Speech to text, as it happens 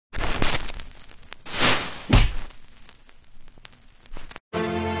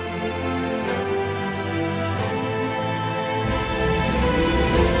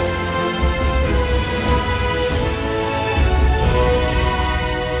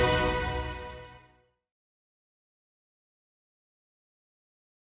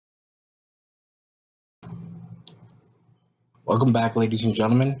Welcome back, ladies and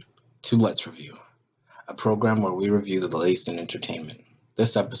gentlemen, to Let's Review, a program where we review the latest in entertainment.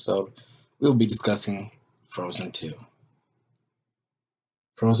 This episode, we will be discussing Frozen 2.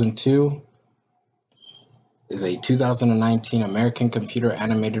 Frozen 2 is a 2019 American computer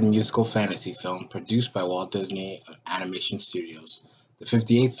animated musical fantasy film produced by Walt Disney Animation Studios, the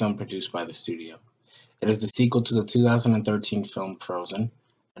 58th film produced by the studio. It is the sequel to the 2013 film Frozen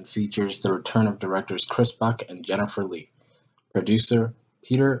and features the return of directors Chris Buck and Jennifer Lee. Producer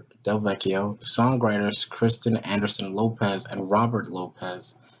Peter Del Vecchio, songwriters Kristen Anderson Lopez and Robert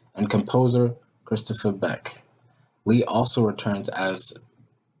Lopez, and composer Christopher Beck. Lee also returns as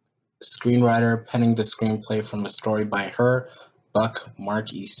screenwriter, penning the screenplay from a story by her, Buck,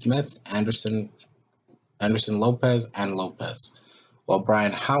 Mark E. Smith, Anderson Lopez, and Lopez, while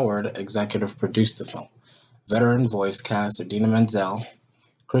Brian Howard executive produced the film. Veteran voice cast Idina Menzel,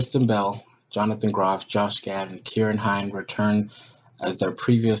 Kristen Bell, Johnathan Groff, Josh Gad, and Kieran Hine return as their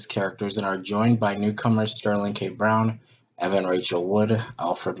previous characters and are joined by newcomers Sterling K. Brown, Evan Rachel Wood,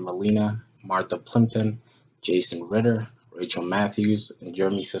 Alfred Molina, Martha Plimpton, Jason Ritter, Rachel Matthews, and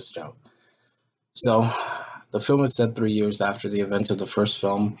Jeremy Sisto. So, the film is set 3 years after the events of the first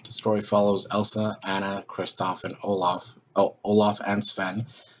film. The story follows Elsa, Anna, Kristoff, and Olaf and Sven,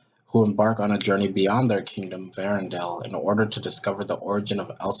 who embark on a journey beyond their kingdom of Arendelle in order to discover the origin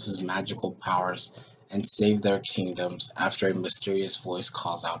of Elsa's magical powers and save their kingdoms after a mysterious voice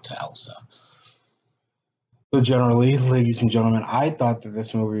calls out to Elsa. So generally, ladies and gentlemen, I thought that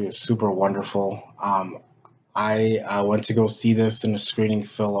this movie was super wonderful. I went to go see this in a screening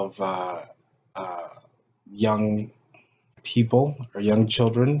full of uh, young people or young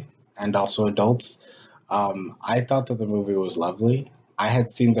children and also adults. I thought that the movie was lovely. I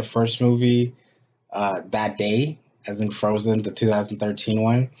had seen the first movie that day, as in Frozen, the 2013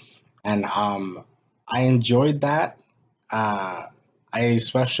 one, and I enjoyed that. Uh, I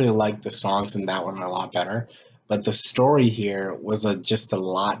especially liked the songs in that one a lot better, but the story here was just a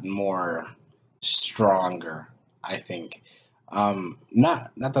lot more stronger. I think.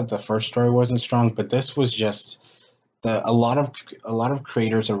 Not that the first story wasn't strong, but this was just the a lot of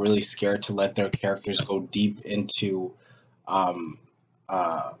creators are really scared to let their characters go deep into um,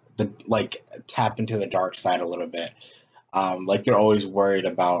 the like tap into the dark side a little bit. Like they're always worried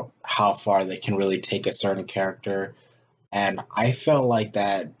about how far they can really take a certain character, and I felt like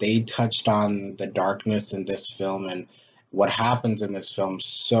that they touched on the darkness in this film and what happens in this film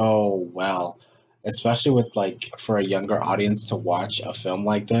so well, especially with like for a younger audience to watch a film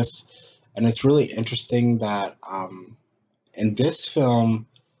like this. And it's really interesting that in this film,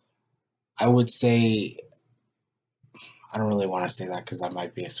 I would say I don't really want to say that because that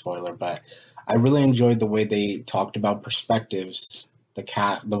might be a spoiler, but I really enjoyed the way they talked about perspectives.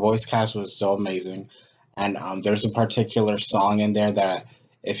 The voice cast was so amazing, and there's a particular song in there that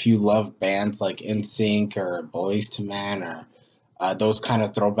if you love bands like NSYNC or Boys to Men or those kind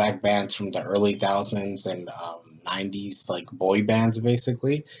of throwback bands from the early thousands and '90s, like boy bands,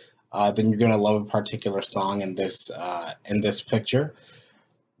 basically, then you're gonna love a particular song in this picture.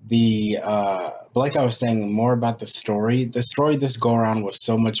 But like I was saying, more about the story. The story this go around was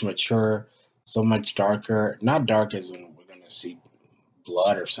so much mature, so much darker. Not dark as in we're gonna see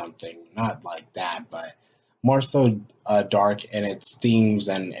blood or something, not like that, but more so dark in its themes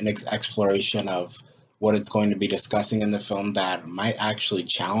and in its exploration of what it's going to be discussing in the film that might actually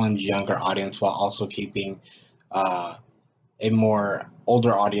challenge younger audience while also keeping uh, a more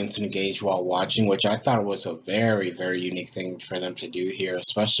older audience engaged while watching, which I thought was a very, very unique thing for them to do here,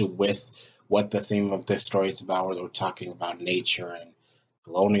 especially with what the theme of this story is about, where we're talking about nature and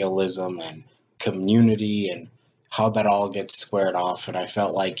colonialism and community and how that all gets squared off. And I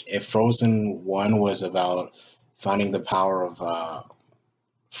felt like if Frozen 1 was about finding the power of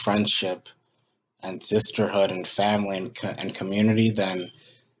friendship and sisterhood and family and community, then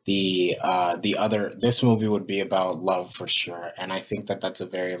the other this movie would be about love for sure, and I think that that's a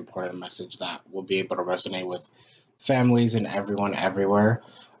very important message that will be able to resonate with families and everyone everywhere.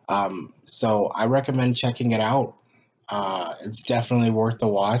 So I recommend checking it out. It's definitely worth the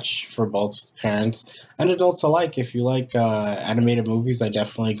watch for both parents and adults alike. If you like animated movies, I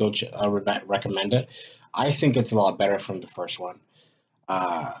definitely recommend it. I think it's a lot better from the first one.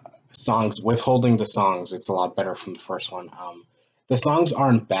 uh, Songs, withholding the songs, it's a lot better from the first one. The songs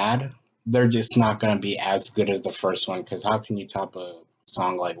aren't bad, they're just not going to be as good as the first one because how can you top a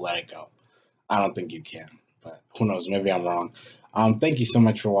song like Let It Go? I don't think you can, but who knows? Maybe I'm wrong. Thank you so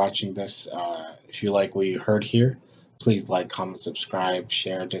much for watching this. If you like what you heard here, please like, comment, subscribe,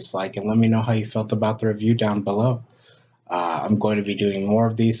 share, dislike, and let me know how you felt about the review down below. I'm going to be doing more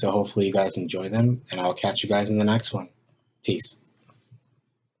of these, so hopefully you guys enjoy them, and I'll catch you guys in the next one. Peace.